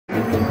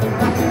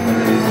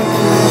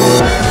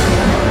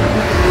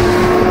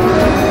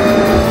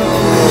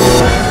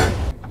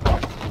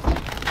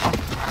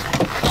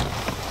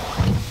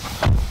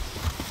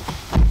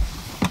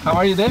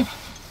are you, Dave?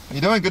 How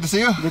you doing? Good to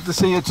see you. Good to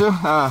see you too.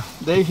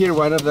 Dave here,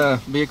 one of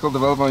the vehicle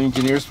development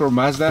engineers for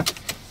Mazda.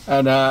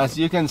 And as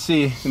you can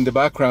see in the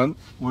background,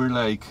 we're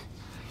like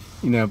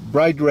in a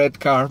bright red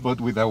car,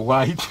 but with a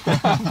white,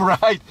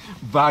 bright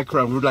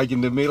background. We're like in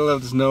the middle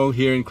of the snow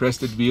here in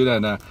Crested Butte,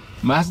 and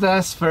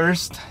Mazda's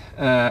first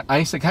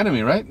ICE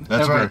Academy, right?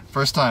 That's Ever. right,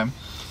 first time.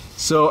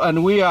 So,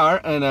 and we are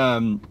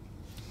in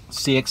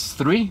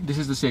CX-3. This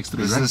is the CX-3,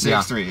 This right? is the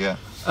CX-3, yeah.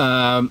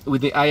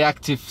 With the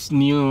i-Activ's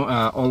new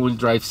all-wheel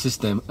drive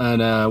system,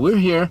 and we're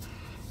here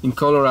in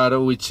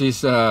Colorado, which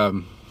is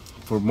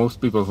for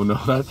most people who know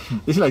that,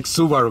 it's like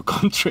Subaru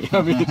country.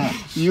 I mean,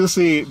 you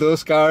see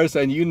those cars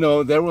and you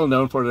know they're well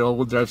known for the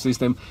all-wheel drive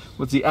system,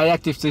 but the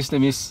i-Activ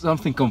system is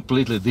something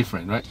completely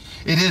different, right?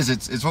 It is.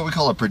 It's what we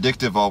call a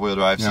predictive all-wheel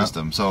drive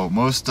system. So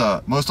most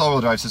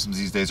all-wheel drive systems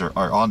these days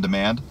are on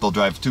demand. They'll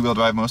drive two-wheel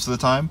drive most of the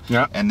time.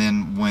 Yeah. And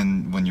then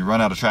when you run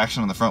out of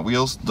traction on the front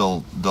wheels,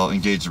 they'll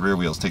engage the rear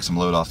wheels, take some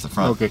load off the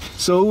front. Okay.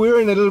 So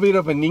we're in a little bit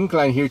of an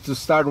incline here to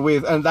start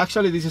with, and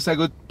actually this is a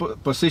good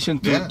position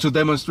to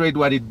demonstrate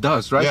what it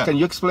does, right? Yeah.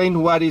 Can you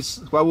explain what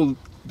will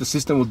the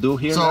system will do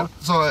here now?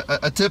 So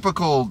a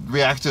typical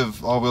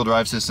reactive all-wheel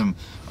drive system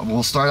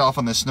will start off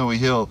on this snowy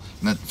hill,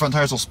 and the front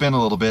tires will spin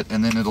a little bit,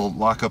 and then it'll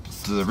lock up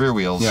to the rear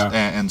wheels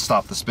and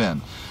stop the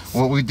spin.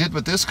 What we did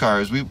with this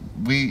car is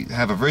we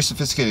have a very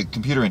sophisticated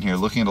computer in here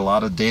looking at a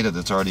lot of data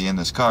that's already in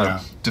this car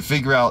to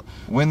figure out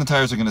when the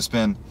tires are going to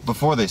spin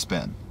before they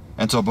spin.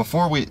 And so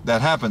before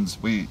that happens,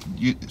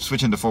 you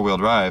switch into four-wheel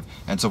drive,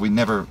 and so we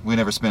never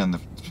spin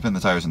the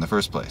tires in the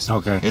first place.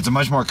 Okay. It's a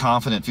much more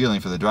confident feeling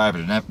for the driver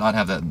to not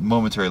have that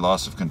momentary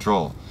loss of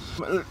control.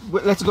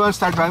 Let's go and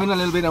start driving a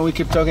little bit, and we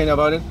keep talking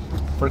about it.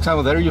 For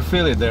example, there you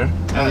feel it there.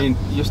 Yeah. I mean,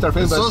 you start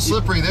feeling it's so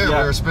slippery there. We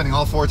were spinning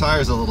all four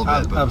tires a little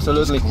bit, but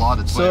absolutely. it just clawed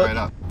its way right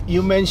up.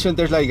 You mentioned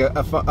there's like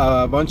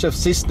a bunch of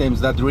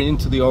systems that run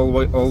into the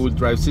all-wheel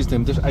drive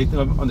system. There's, I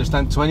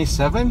understand,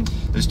 27?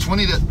 There's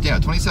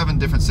 27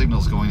 different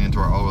signals going into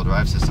our all-wheel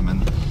drive system,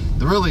 and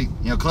the really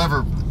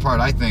clever part,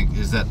 I think,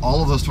 is that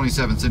all of those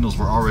 27 signals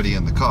were already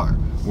in the car.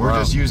 We're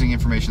just using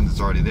information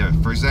that's already there.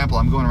 For example,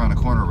 I'm going around a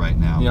corner right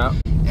now,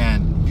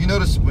 and you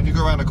notice when you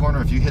go around a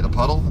corner, if you hit a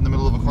puddle in the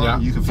middle of a corner,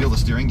 you can feel the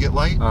steering get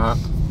light.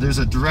 There's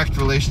a direct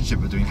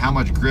relationship between how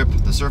much grip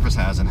the surface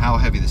has and how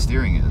heavy the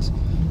steering is.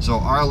 So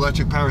our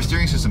electric power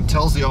steering system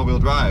tells the all-wheel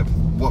drive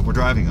what we're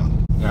driving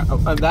on. Yeah,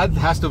 and that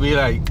has to be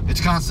like... It's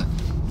constant.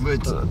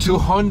 It's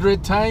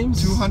 200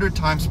 times? 200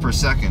 times per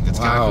second. It's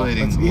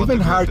calculating it's what even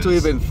the hard grip to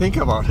is. even think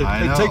about it.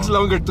 It takes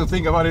longer to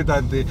think about it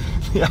than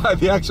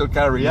the actual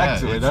car reacts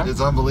to it. It's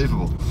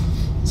unbelievable.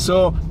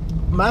 So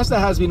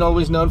Mazda has been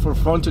always known for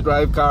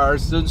fun-to-drive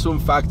cars, zoom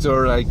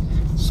factor, like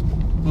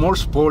more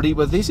sporty,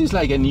 but this is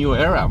like a new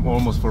era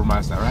almost for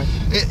Mazda, right?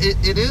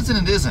 It is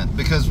and it isn't,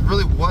 because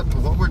really what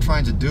we're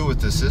trying to do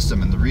with this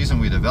system, and the reason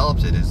we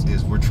developed it,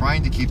 is we're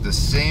trying to keep the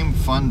same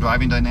fun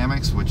driving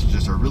dynamics, which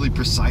just are really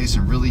precise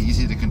and really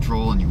easy to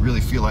control, and you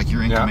really feel like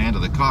you're in command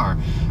of the car,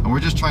 and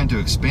we're just trying to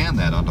expand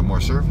that onto more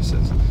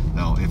surfaces.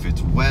 Now, if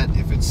it's wet,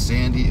 if it's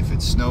sandy, if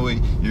it's snowy,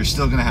 you're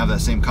still going to have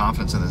that same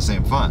confidence and the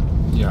same fun.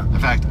 Yeah. In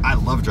fact, I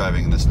love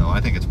driving in the snow.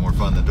 I think it's more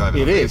fun than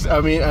driving. It is. I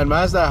mean, and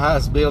Mazda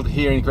has built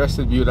here in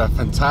Crested Butte a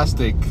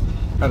fantastic,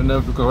 I don't know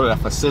if we call it a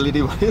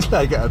facility, but it's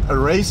like a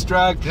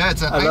racetrack. Yeah,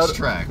 it's an ice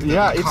track.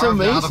 Yeah, it's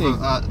amazing.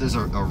 There's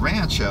a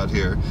ranch out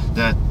here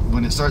that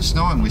when it starts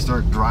snowing, we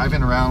start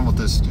driving around with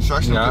this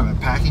construction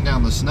equipment, packing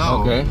down the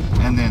snow,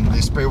 and then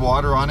they spray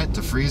water on it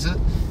to freeze it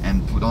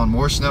and put on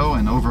more snow,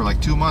 and over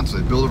like 2 months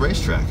they build a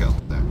racetrack out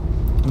there.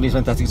 It's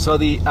fantastic. So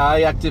the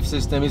i-Activ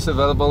system is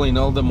available in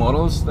all the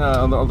models,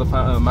 all the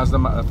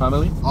Mazda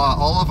family.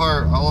 All of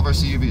our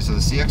CUVs, so the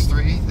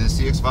CX-3, the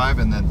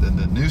CX-5, and then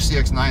the new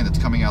CX-9 that's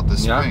coming out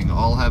this spring,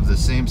 all have the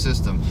same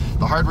system.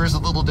 The hardware is a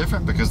little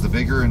different because the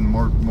bigger and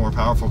more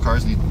powerful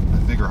cars need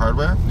bigger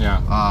hardware.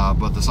 Yeah.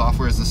 But the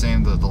software is the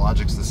same, the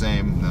logic's the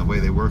same, the way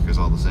they work is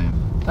all the same.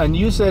 And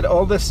you said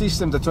all the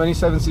systems, the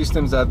 27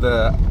 systems that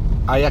the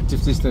i-Activ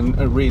system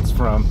reads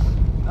from.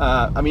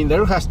 I mean,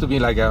 there has to be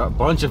like a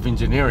bunch of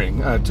engineering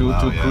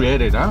to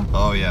create it, huh?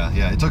 Oh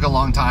yeah. It took a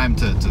long time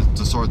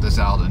to sort this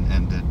out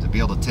and to be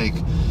able to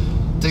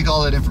take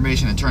all that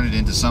information and turn it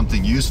into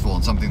something useful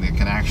and something that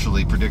can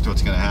actually predict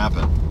what's going to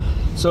happen.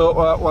 So,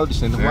 well,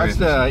 listen, what's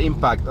the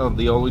impact of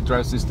the all-wheel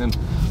drive system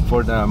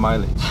for the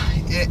mileage?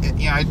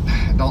 I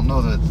don't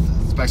know the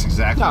specs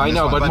exactly. No, I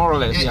know, but more or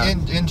less,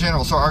 in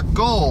general. So our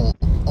goal,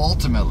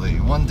 ultimately,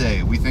 one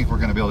day, we think we're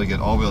going to be able to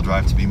get all-wheel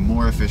drive to be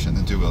more efficient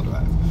than two-wheel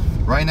drive.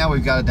 Right now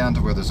we've got it down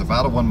to where there's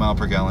about a 1 mile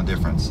per gallon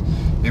difference.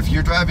 If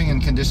you're driving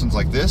in conditions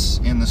like this,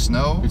 in the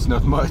snow... It's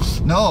not much.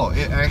 No,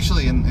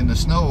 actually in the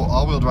snow,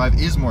 all-wheel drive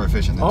is more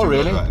efficient than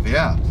two-wheel drive.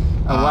 Yeah.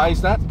 And why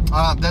is that?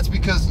 That's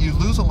because you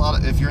lose a lot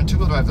of... If you're in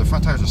two-wheel drive, the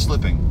front tires are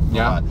slipping a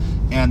lot.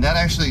 And that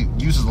actually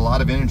uses a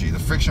lot of energy. The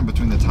friction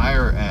between the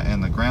tire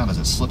and the ground as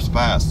it slips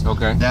past,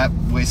 that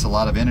wastes a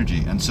lot of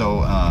energy. And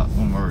so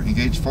when we're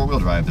engaged four-wheel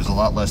drive, there's a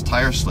lot less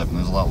tire slip and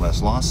there's a lot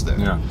less loss there.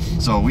 Yeah.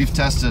 So we've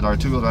tested our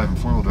two-wheel drive and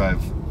four-wheel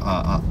drive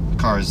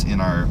cars in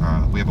our,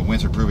 we have a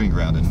winter proving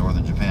ground in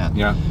northern Japan.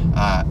 Yeah.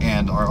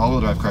 And our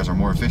all-wheel drive cars are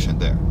more efficient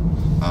there.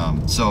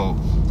 So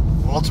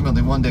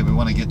ultimately one day we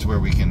want to get to where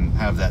we can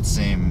have that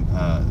same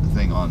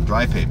thing on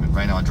dry pavement.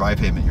 Right now on dry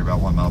pavement you're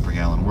about 1 mile per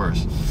gallon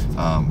worse.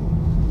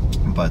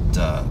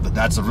 But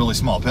that's a really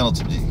small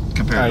penalty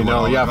compared to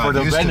what for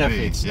the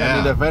benefits. Yeah. I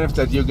mean, the benefits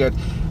that you get.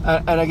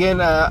 And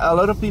again, a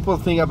lot of people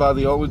think about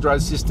the all-wheel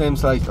drive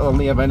systems like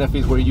only a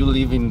benefit where you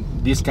live in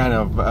these kind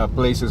of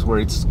places where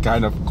it's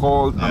kind of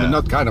cold. Yeah. I mean,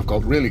 not kind of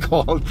cold, really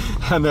cold,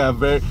 and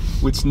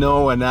with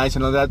snow and ice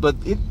and all that. But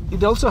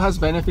it also has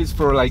benefits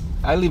for, like,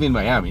 I live in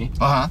Miami.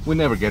 We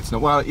never get snow.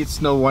 Well, it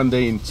snowed one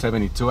day in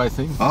 '72, I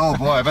think. Oh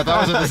boy, I bet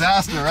that was a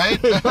disaster, right?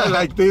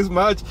 Like this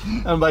much,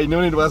 and by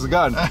noon it was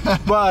gone.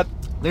 But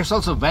there's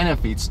also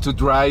benefits to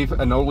drive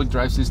an all-wheel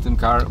drive system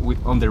car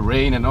on the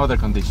rain and other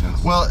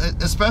conditions. Well,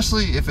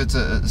 especially if it's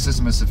a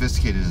system as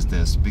sophisticated as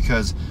this,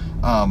 because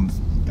I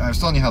was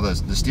telling you how the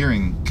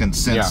steering can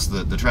sense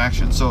the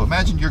traction. So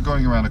imagine you're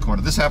going around a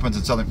corner. This happens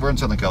in we're in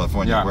Southern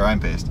California, where I'm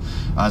based.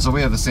 So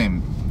we have the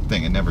same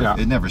thing. It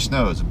never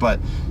snows, but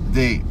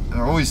they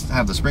always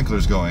have the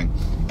sprinklers going,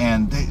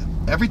 and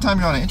every time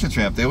you're on an entrance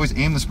ramp, they always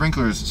aim the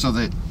sprinklers so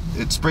that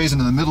it sprays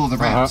into the middle of the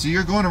ramp. So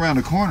you're going around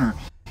a corner,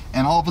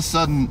 and all of a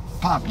sudden,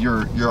 pop,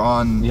 you're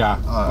on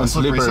a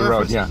slippery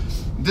surface. Road,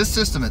 This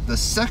system, the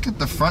second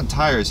the front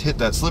tires hit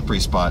that slippery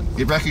spot,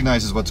 it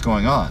recognizes what's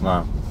going on.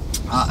 Wow.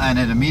 And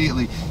it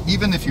immediately,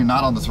 even if you're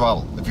not on the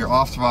throttle, if you're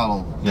off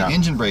throttle, the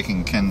engine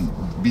braking can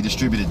be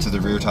distributed to the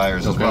rear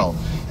tires as well.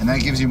 And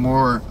that gives you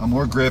more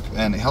grip,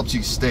 and it helps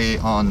you stay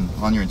on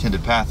your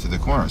intended path through the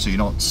corner, so you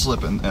don't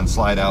slip and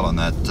slide out on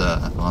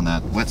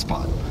that wet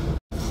spot.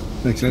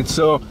 Makes sense.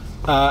 So,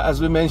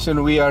 as we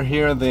mentioned, we are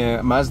here at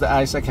the Mazda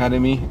ICE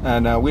Academy,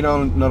 and we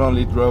not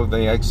only drove the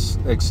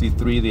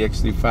XC3, the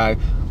XC5,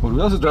 but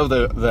we also drove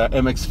the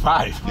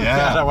MX-5.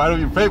 Yeah. One of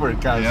your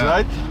favorite cars,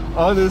 right?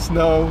 On the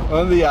snow,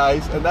 on the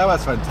ice, and that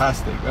was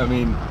fantastic. I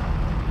mean,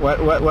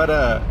 what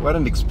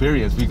an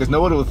experience, because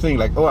nobody would think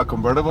like, oh, a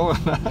convertible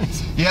on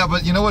ice. Yeah,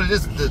 but you know what it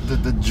is?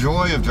 The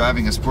joy of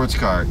driving a sports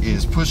car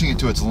is pushing it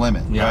to its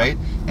limit, right?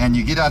 And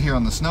you get out here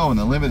on the snow and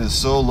the limit is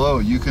so low,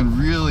 you can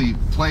really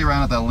play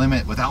around at that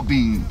limit without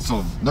being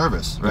so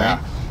nervous, right?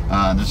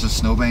 There's just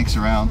snowbanks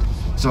around.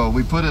 So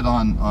we put it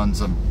on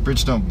some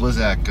Bridgestone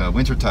Blizzak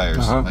winter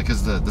tires,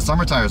 because the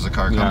summer tires the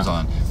car comes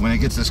on. When it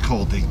gets this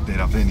cold, they don't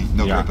have any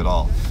grip at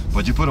all.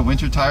 But you put a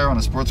winter tire on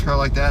a sports car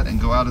like that and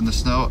go out in the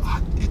snow,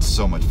 it's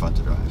so much fun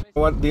to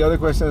drive. The other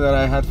question that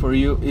I had for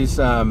you is,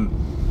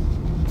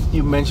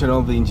 you mentioned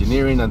all the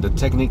engineering and the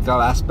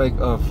technical aspect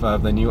of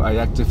the new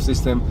i-Activ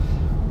system,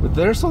 but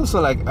there's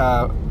also like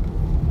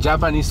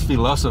Japanese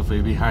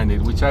philosophy behind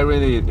it, which I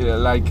really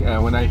like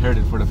when I heard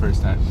it for the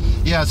first time.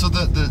 Yeah, so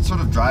the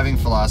sort of driving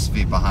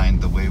philosophy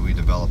behind the way we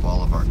develop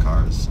all of our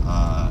cars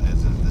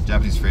is the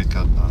Japanese phrase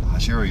called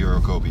Hoshiru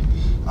Yorikobi,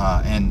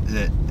 and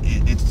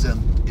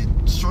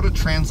it sort of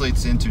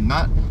translates into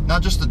not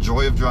just the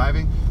joy of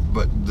driving,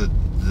 but the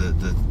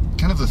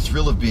kind of the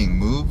thrill of being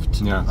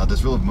moved, the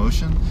thrill of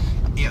motion.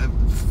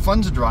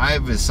 Fun to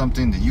drive is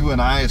something that you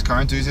and I as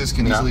car enthusiasts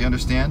can easily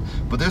understand,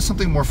 but there's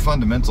something more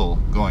fundamental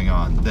going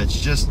on. That's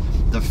just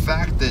the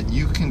fact that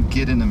you can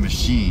get in a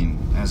machine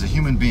as a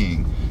human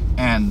being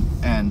and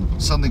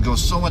suddenly go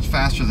so much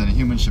faster than a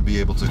human should be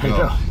able to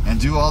go, and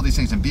do all these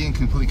things and be in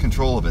complete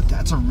control of it.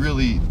 That's a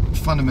really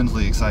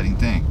fundamentally exciting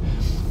thing.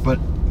 But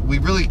we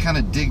really kind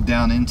of dig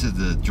down into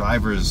the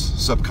driver's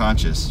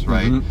subconscious,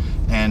 right?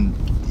 And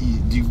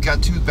you've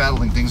got two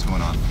battling things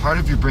going on. Part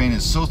of your brain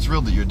is so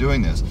thrilled that you're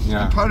doing this,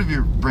 and part of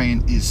your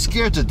brain is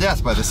scared to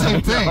death by the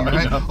same thing,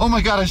 right? Oh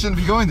my God, I shouldn't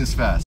be going this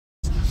fast.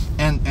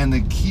 And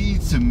the key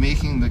to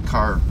making the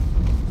car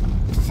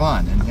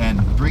fun and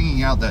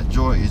bringing out that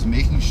joy is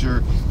making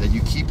sure that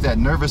you keep that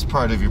nervous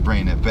part of your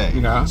brain at bay.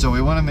 So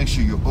we want to make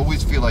sure you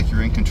always feel like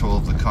you're in control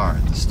of the car.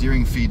 The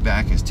steering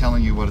feedback is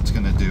telling you what it's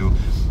going to do,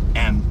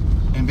 and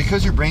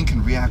because your brain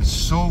can react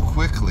so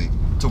quickly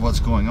to what's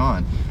going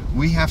on,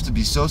 we have to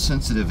be so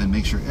sensitive and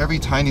make sure every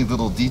tiny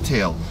little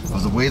detail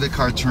of the way the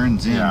car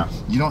turns in,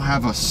 you don't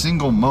have a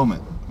single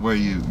moment where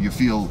you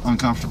feel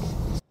uncomfortable.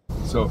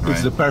 So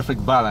it's the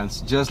perfect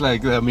balance, just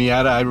like the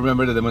Miata. I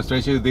remember the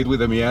demonstration you did with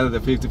the Miata, the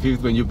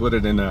 50/50, when you put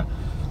it in a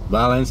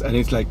balance, and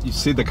it's like you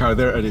see the car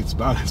there and it's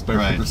balanced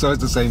perfectly. So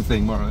it's the same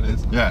thing, more or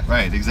less. Yeah,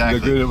 right,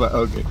 exactly.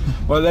 Okay.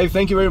 Well, Dave,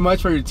 thank you very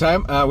much for your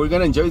time. We're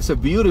gonna enjoy. It's a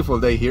beautiful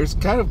day here. It's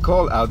kind of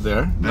cold out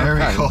there.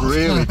 Very cold.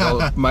 Really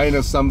cold.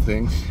 Minus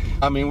something.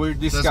 I mean, we're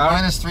this car.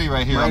 -3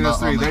 right here.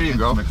 -3. There you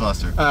go. The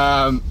cluster.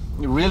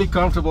 Really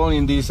comfortable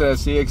in this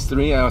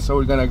CX-3. So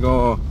we're gonna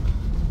go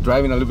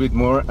driving a little bit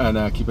more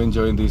and keep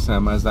enjoying this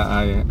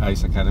Mazda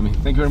ICE Academy.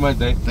 Thank you very much,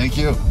 Dave. Thank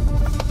you.